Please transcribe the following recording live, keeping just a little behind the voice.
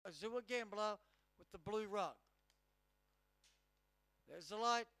Azua Gambler with the blue rug. There's the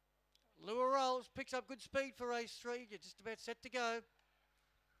light. Lure rolls, picks up good speed for race 3. You're just about set to go.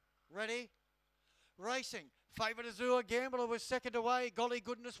 Ready? Racing. Favourite Azua Gambler was second away. Golly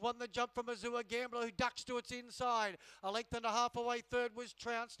Goodness won the jump from Azua Gambler, who ducks to its inside. A length and a half away. Third was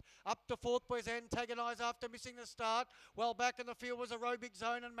Trounced. Up to fourth was Antagonise after missing the start. Well back in the field was Aerobic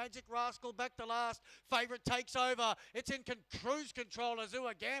Zone and Magic Rascal back to last. Favourite takes over. It's in cruise control,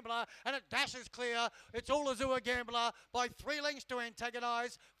 Azua Gambler, and it dashes clear. It's all Azua Gambler by 3 lengths to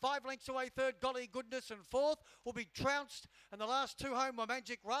Antagonise. 5 lengths away third, Golly Goodness, and fourth will be Trounced. And the last 2 home were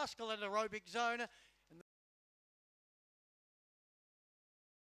Magic Rascal and Aerobic Zone.